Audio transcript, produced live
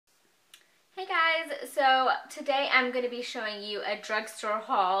guys, so today I'm going to be showing you a drugstore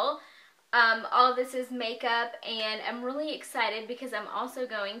haul. All of this is makeup, and I'm really excited because I'm also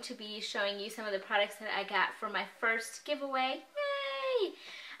going to be showing you some of the products that I got for my first giveaway. Yay!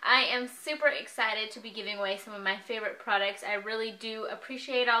 I am super excited to be giving away some of my favorite products. I really do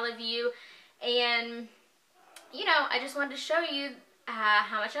appreciate all of you, and you know, I just wanted to show you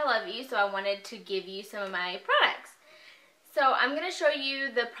how much I love you, so I wanted to give you some of my products. So I'm going to show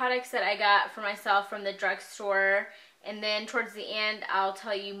you the products that I got for myself from the drugstore, and then towards the end I'll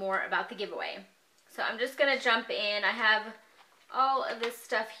tell you more about the giveaway. So I'm just going to jump in. I have all of this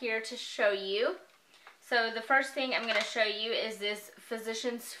stuff here to show you. So the first thing I'm going to show you is this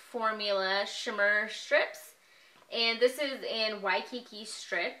Physicians Formula Shimmer Strips, and this is in Waikiki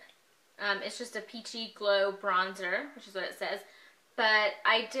Strip. It's just a peachy glow bronzer, which is what it says. But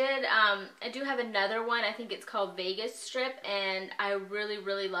I do have another one. I think it's called Vegas Strip, and I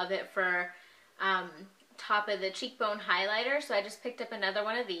really love it for top of the cheekbone highlighter. So I just picked up another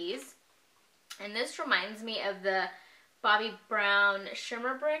one of these. And this reminds me of the Bobbi Brown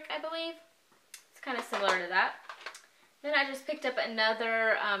Shimmer Brick, I believe. It's kind of similar to that. Then I just picked up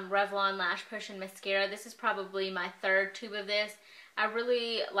another Revlon Lash Potion Mascara. This is probably my third tube of this. I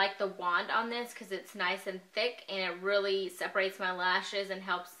really like the wand on this because it's nice and thick, and it really separates my lashes and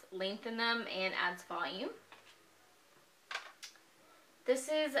helps lengthen them and adds volume. This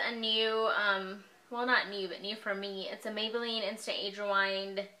is a new, well, not new, but new for me. It's a Maybelline Instant Age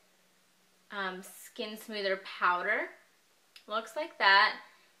Rewind Skin Smoother Powder. Looks like that.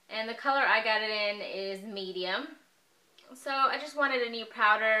 And the color I got it in is medium. So I just wanted a new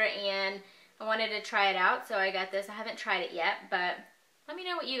powder, and I wanted to try it out, so I got this. I haven't tried it yet, but let me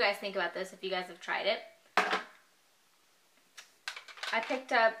know what you guys think about this if you guys have tried it. I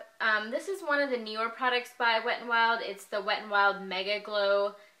picked up, this is one of the newer products by Wet n Wild. It's the Wet n Wild Mega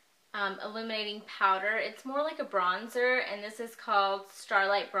Glow Illuminating Powder. It's more like a bronzer, and this is called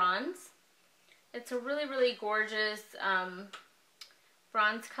Starlight Bronze. It's a really gorgeous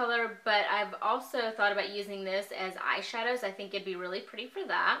bronze color, but I've also thought about using this as eyeshadows. I think it'd be really pretty for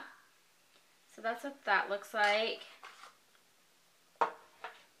that. So that's what that looks like.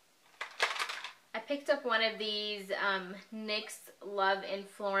 I picked up one of these NYX Love in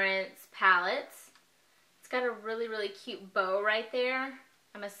Florence palettes. It's got a really cute bow right there.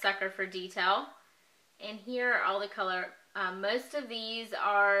 I'm a sucker for detail. And here are all the color. Most of these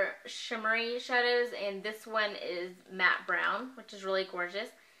are shimmery shadows, and this one is matte brown, which is really gorgeous.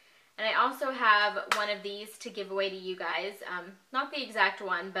 And I also have one of these to give away to you guys. Not the exact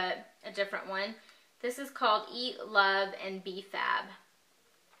one, but a different one. This is called Eat, Love, and Be Fab.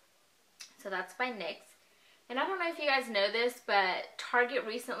 So that's by NYX. And I don't know if you guys know this, but Target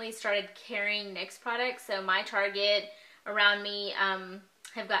recently started carrying NYX products. So my Target around me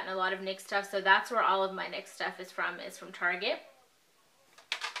have gotten a lot of NYX stuff. So that's where all of my NYX stuff is from Target.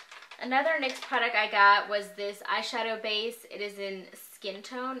 Another NYX product I got was this eyeshadow base. It is in Skin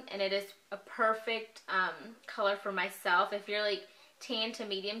Tone, and it is a perfect color for myself. If you're like tan to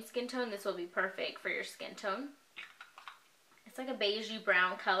medium skin tone, this will be perfect for your skin tone. It's like a beigey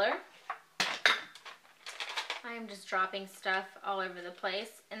brown color. I am just dropping stuff all over the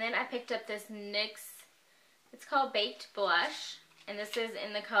place. And then I picked up this NYX, it's called Baked Blush, and this is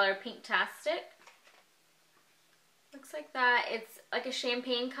in the color Pinktastic. Looks like that. It's like a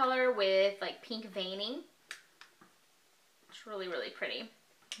champagne color with like pink veining. It's really pretty.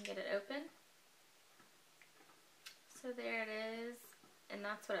 Get it open. So there it is, and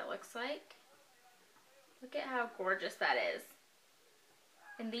that's what it looks like. Look at how gorgeous that is.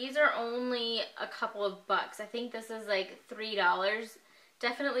 And these are only a couple of bucks. I think this is like $3.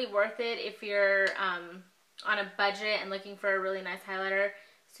 Definitely worth it if you're on a budget and looking for a really nice highlighter.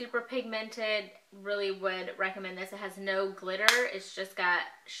 Super pigmented. Really would recommend this. It has no glitter. It's just got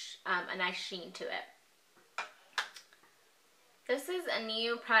a nice sheen to it. This is a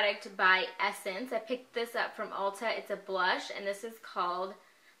new product by Essence. I picked this up from Ulta. It's a blush, and this is called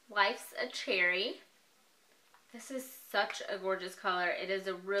Life's a Cherry. This is such a gorgeous color. It is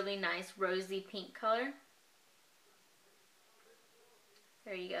a really nice rosy pink color.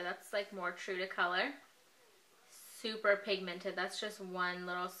 There you go. That's like more true to color. Super pigmented. That's just one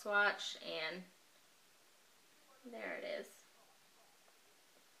little swatch, and there it is.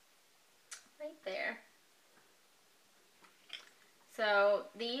 Right there. So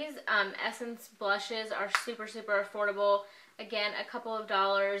these Essence blushes are super affordable. Again, a couple of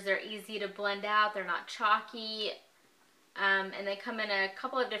dollars. They're easy to blend out. They're not chalky. And they come in a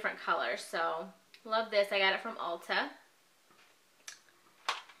couple of different colors. So love this. I got it from Ulta.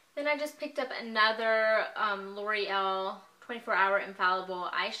 Then I just picked up another L'Oreal 24 Hour Infallible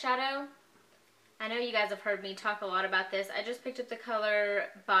eyeshadow. I know you guys have heard me talk a lot about this. I just picked up the color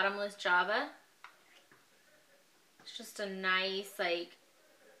Bottomless Java. It's just a nice, like,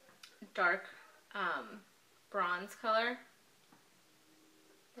 dark bronze color.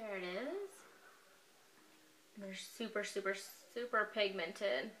 There it is. And they're super, super, super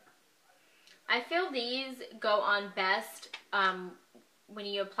pigmented. I feel these go on best when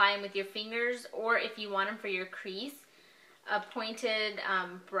you apply them with your fingers, or if you want them for your crease. A pointed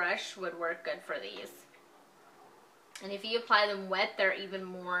brush would work good for these. And if you apply them wet, they're even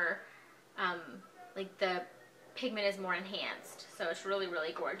more, like the pigment is more enhanced. So it's really,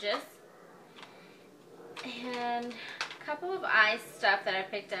 really gorgeous. And a couple of eye stuff that I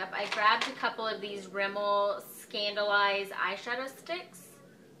picked up. I grabbed a couple of these Rimmel Scandalize eyeshadow sticks.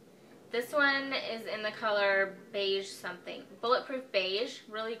 This one is in the color beige something. Bulletproof beige,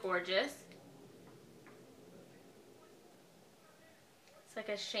 really gorgeous. It's like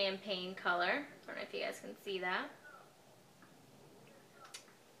a champagne color. I don't know if you guys can see that.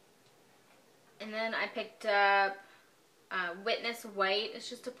 And then I picked up Witness White. It's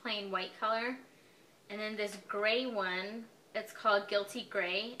just a plain white color. And then this gray one, it's called Guilty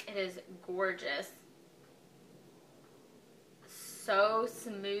Gray. It is gorgeous. So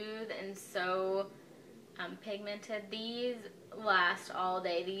smooth and so pigmented. These last all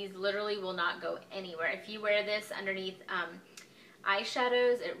day. These literally will not go anywhere. If you wear this underneath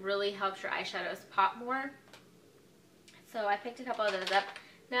eyeshadows, it really helps your eyeshadows pop more. So I picked a couple of those up.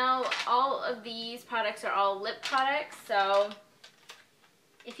 Now, all of these products are all lip products, so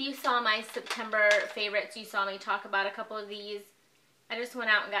if you saw my September favorites, you saw me talk about a couple of these. I just went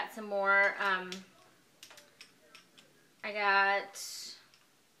out and got some more. I got,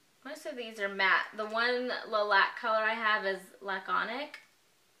 most of these are matte. The one lilac color I have is Laconic.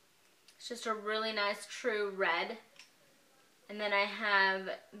 It's just a really nice true red. And then I have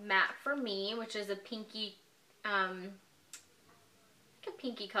Matte for Me, which is a pinky, like a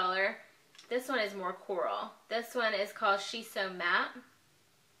pinky color. This one is more coral. This one is called She's So Matte.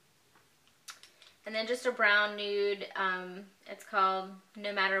 And then just a brown nude, it's called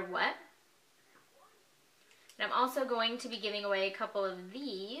No Matter What. And I'm also going to be giving away a couple of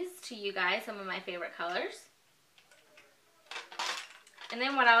these to you guys, some of my favorite colors. And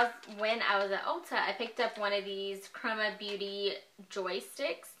then when I was at Ulta, I picked up one of these Chroma Beauty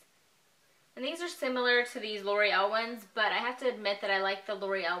Joysticks. And these are similar to these L'Oreal ones, but I have to admit that I like the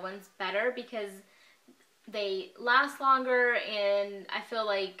L'Oreal ones better because they last longer, and I feel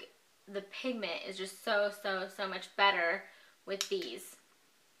like the pigment is just so much better with these.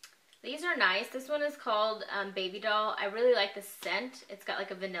 These are nice. This one is called Baby Doll. I really like the scent. It's got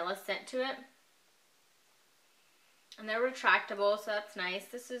like a vanilla scent to it. And they're retractable, so that's nice.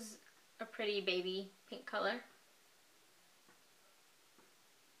 This is a pretty baby pink color.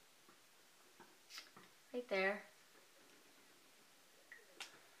 Right there.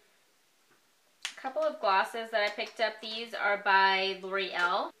 A couple of glosses that I picked up. These are by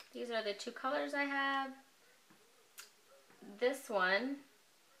L'Oreal. These are the two colors I have. This one,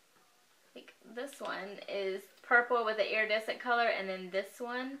 is purple with an iridescent color, and then this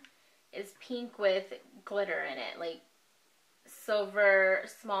one is pink with glitter in it, like silver,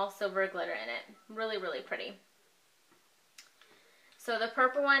 small silver glitter in it. Really, really pretty. So the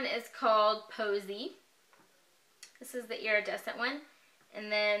purple one is called Posy. This is the iridescent one. And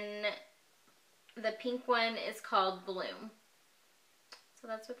then the pink one is called Bloom. So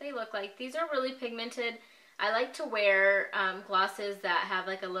that's what they look like. These are really pigmented. I like to wear glosses that have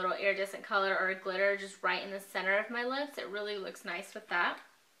like a little iridescent color or a glitter just right in the center of my lips. It really looks nice with that.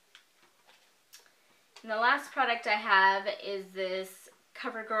 And the last product I have is this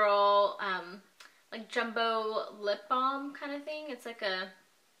CoverGirl like jumbo lip balm kind of thing. It's like a,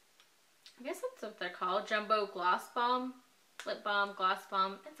 I guess that's what they're called, jumbo gloss balm, lip balm, gloss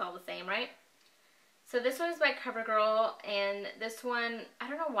balm. It's all the same, right? So this one is by CoverGirl, and this one, I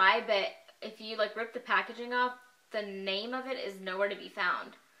don't know why, but if you like rip the packaging off, the name of it is nowhere to be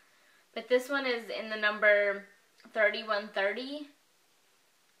found. But this one is in the number 3130.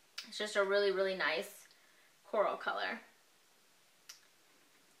 It's just a really, really nice coral color.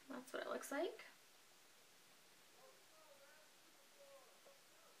 That's what it looks like.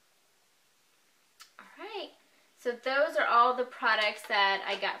 Alright, so those are all the products that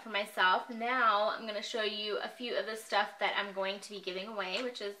I got for myself. Now I'm going to show you a few of the stuff that I'm going to be giving away,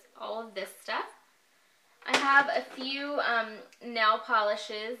 which is all of this stuff. I have a few nail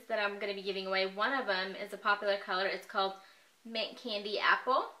polishes that I'm going to be giving away. One of them is a popular color. It's called Mint Candy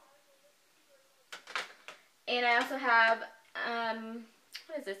Apple. And I also have,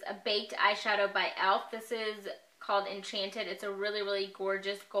 what is this? A baked eyeshadow by e.l.f. This is called Enchanted. It's a really, really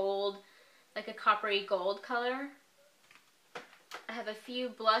gorgeous gold like a coppery gold color. I have a few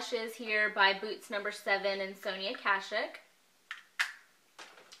blushes here by Boots No. 7 and Sonia Kashuk.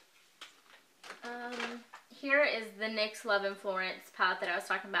 Here is the NYX Love and Florence palette that I was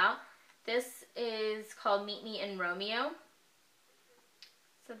talking about. This is called Meet Me in Romeo.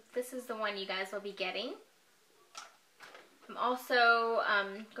 So this is the one you guys will be getting. I'm also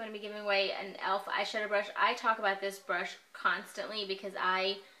going to be giving away an e.l.f. eyeshadow brush. I talk about this brush constantly because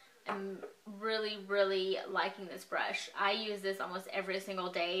I am really, really liking this brush. I use this almost every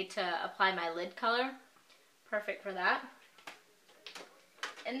single day to apply my lid color. Perfect for that.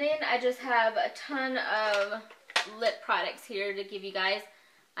 And then I just have a ton of lip products here to give you guys.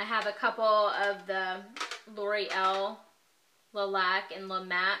 I have a couple of the L'Oreal Lilac and La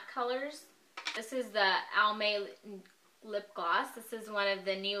Matte colors. This is the Almay lip gloss. This is one of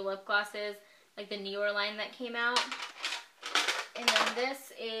the new lip glosses, like the newer line that came out. And then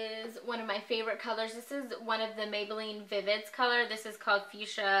this is one of my favorite colors. This is one of the Maybelline Vivids color. This is called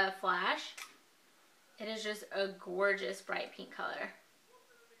Fuchsia Flash. It is just a gorgeous bright pink color.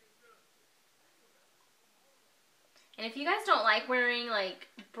 And if you guys don't like wearing like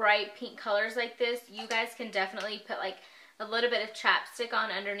bright pink colors like this, you guys can definitely put like a little bit of chapstick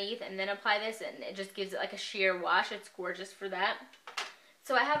on underneath and then apply this, and it just gives it like a sheer wash. It's gorgeous for that.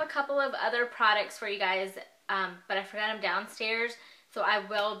 So I have a couple of other products for you guys, but I forgot them downstairs, so I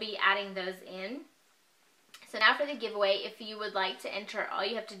will be adding those in. So now for the giveaway, if you would like to enter, all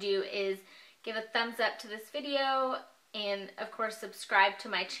you have to do is give a thumbs up to this video and of course subscribe to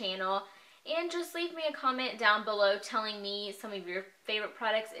my channel. And just leave me a comment down below telling me some of your favorite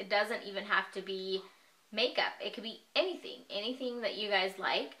products. It doesn't even have to be makeup. It could be anything that you guys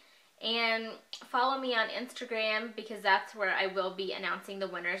like. And follow me on Instagram because that's where I will be announcing the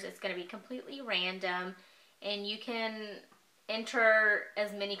winners. It's going to be completely random. And you can enter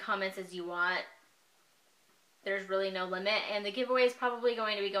as many comments as you want. There's really no limit. And the giveaway is probably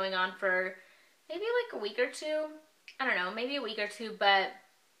going to be going on for maybe like a week or two. I don't know, maybe a week or two, but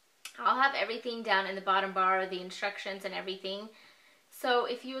I'll have everything down in the bottom bar, the instructions and everything. So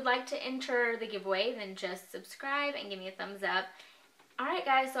if you would like to enter the giveaway, then just subscribe and give me a thumbs up. Alright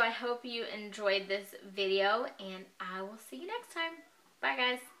guys, so I hope you enjoyed this video, and I will see you next time. Bye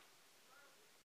guys.